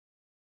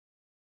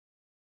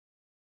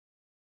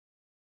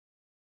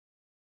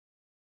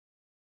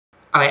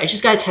Alright, I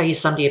just gotta tell you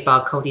something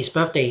about Cody's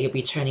birthday. He'll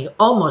be turning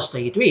almost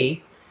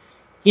 33.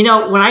 You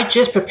know, when I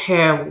just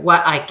prepare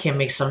what I can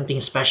make something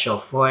special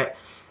for it,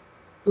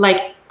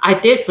 like I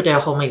did for the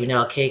homemade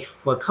vanilla cake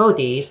for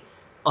Cody's,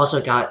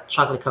 also got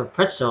chocolate covered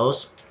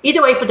pretzels.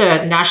 Either way, for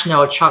the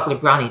National Chocolate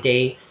Brownie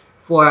Day,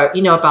 for,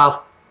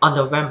 about on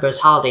November's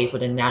holiday for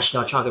the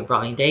National Chocolate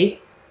Brownie Day,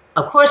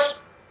 of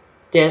course,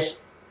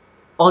 there's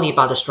only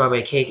about the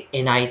strawberry cake,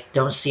 and I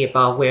don't see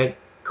about where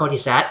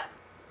Cody's at.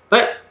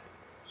 But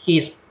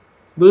he's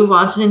moved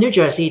on to the New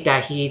Jersey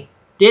that he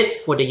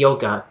did for the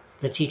yoga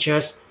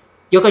teachers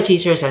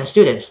and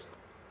students,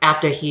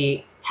 after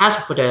he has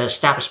for the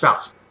staff of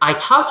Sprouts. I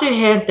talked to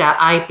him that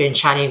I've been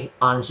chatting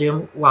on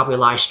Zoom while we're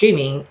live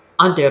streaming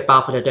under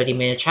about for the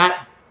 30-minute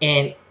chat,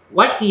 and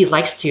what he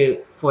likes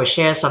to for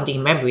share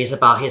something memories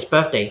about his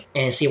birthday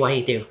and see what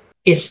he do.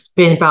 It's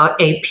been about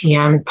 8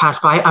 p.m.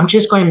 past by. I'm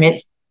just going to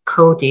meet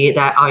Cody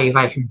that I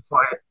invite him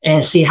for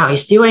and see how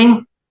he's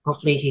doing.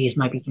 Hopefully he's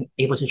might be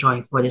able to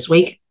join for this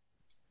week.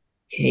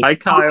 Okay. Hi,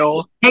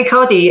 Kyle. Hey,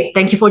 Cody.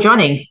 Thank you for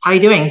joining. How are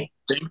you doing?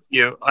 Thank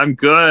you. I'm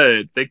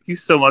good. Thank you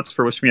so much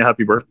for wishing me a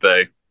happy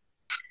birthday.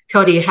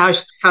 Cody,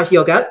 how's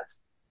your gut?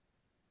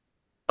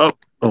 Oh.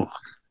 Hold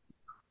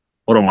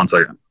on one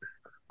second.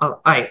 Oh,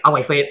 all right. I'll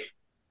wait for you.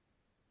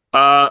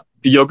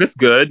 Yoga's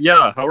good.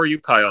 Yeah. How are you,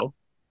 Kyle?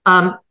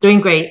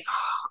 Doing great.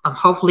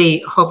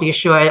 Hopefully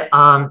sure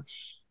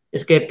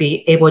it's gonna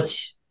be able to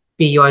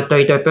be your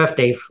 33rd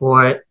birthday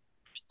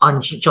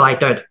on July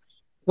 3rd.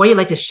 Would you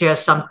like to share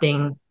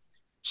something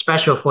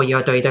special for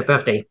your 33rd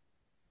birthday?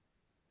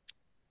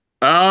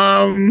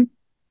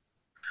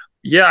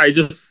 Yeah,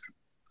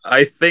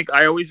 I think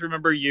I always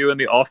remember you in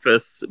the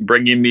office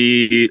bringing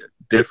me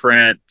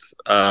different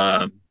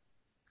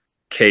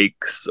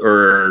cakes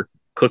or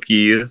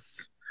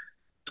cookies.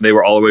 They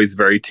were always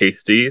very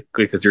tasty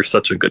because you're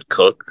such a good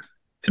cook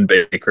and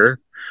baker.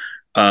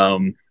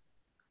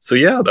 So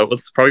yeah, that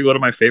was probably one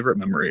of my favorite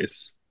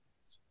memories.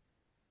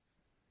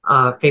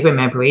 Favorite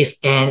memories,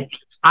 and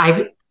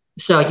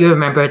so you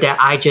remember that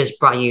I just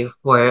brought you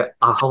for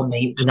a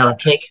homemade vanilla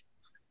cake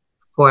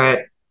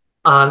for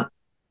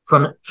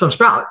from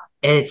Sprout.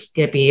 It's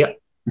gonna be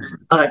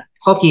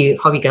hope you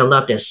gonna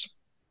love this.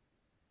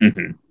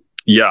 Mm-hmm.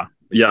 Yeah,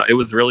 it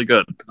was really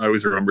good. I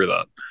always remember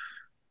that.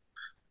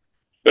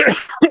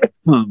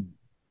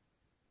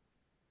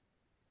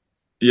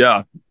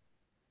 Yeah,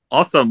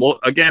 awesome. Well,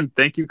 again,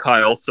 thank you,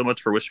 Kyle, so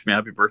much for wishing me a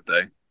happy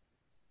birthday.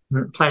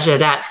 Pleasure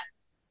that.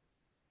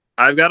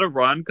 I've got to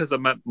run because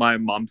I'm at my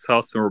mom's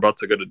house and we're about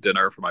to go to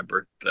dinner for my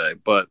birthday.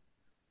 But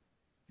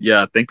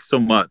yeah, thanks so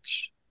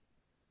much.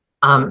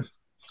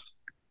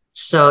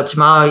 So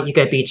tomorrow you're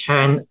gonna be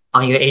turned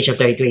on your age of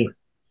 33.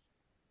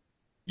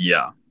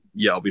 Yeah,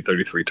 I'll be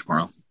 33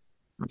 tomorrow.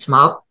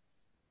 Tomorrow.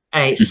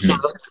 Alright, Mhm.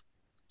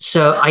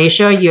 so are you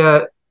sure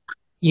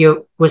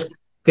you was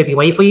gonna be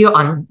waiting for you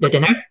on the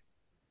dinner?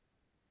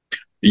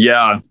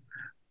 Yeah,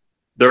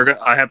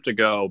 I have to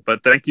go,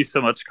 but thank you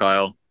so much,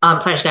 Kyle.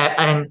 Pleasure that,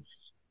 and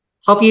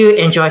hope you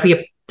enjoy for your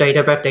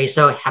 33rd birthday.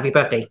 So happy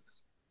birthday.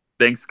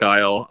 Thanks,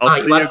 Kyle.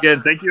 I'll see you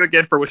again. Thank you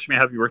again for wishing me a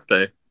happy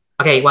birthday.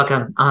 Okay,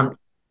 welcome.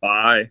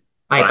 Bye.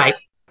 Bye.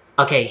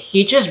 Okay,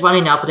 he just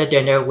running out for the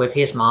dinner with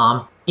his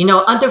mom.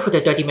 Under for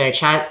the 30-minute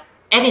chat,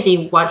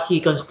 anything what he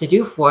going to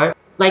do for,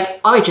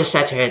 like I just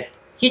said to him,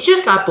 he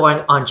just got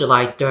born on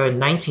July 3rd,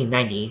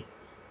 1990.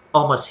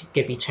 Almost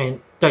gonna be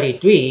turned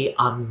 33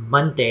 on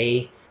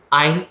Monday.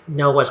 I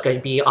know what's going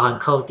to be on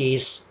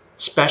Cody's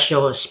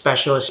special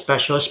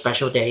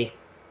day.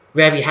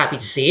 Very happy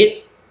to see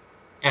it.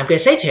 And I'm going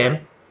to say to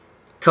him,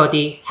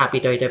 Cody, happy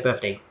 33rd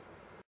birthday.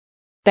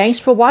 Thanks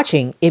for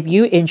watching. If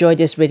you enjoyed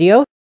this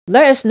video,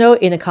 let us know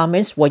in the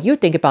comments what you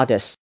think about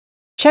this.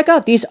 Check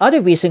out these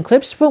other recent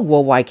clips from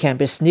Worldwide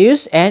Campus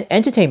News and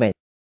Entertainment.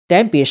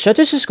 Then be sure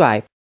to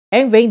subscribe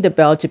and ring the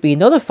bell to be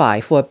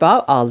notified for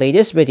about our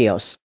latest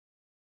videos.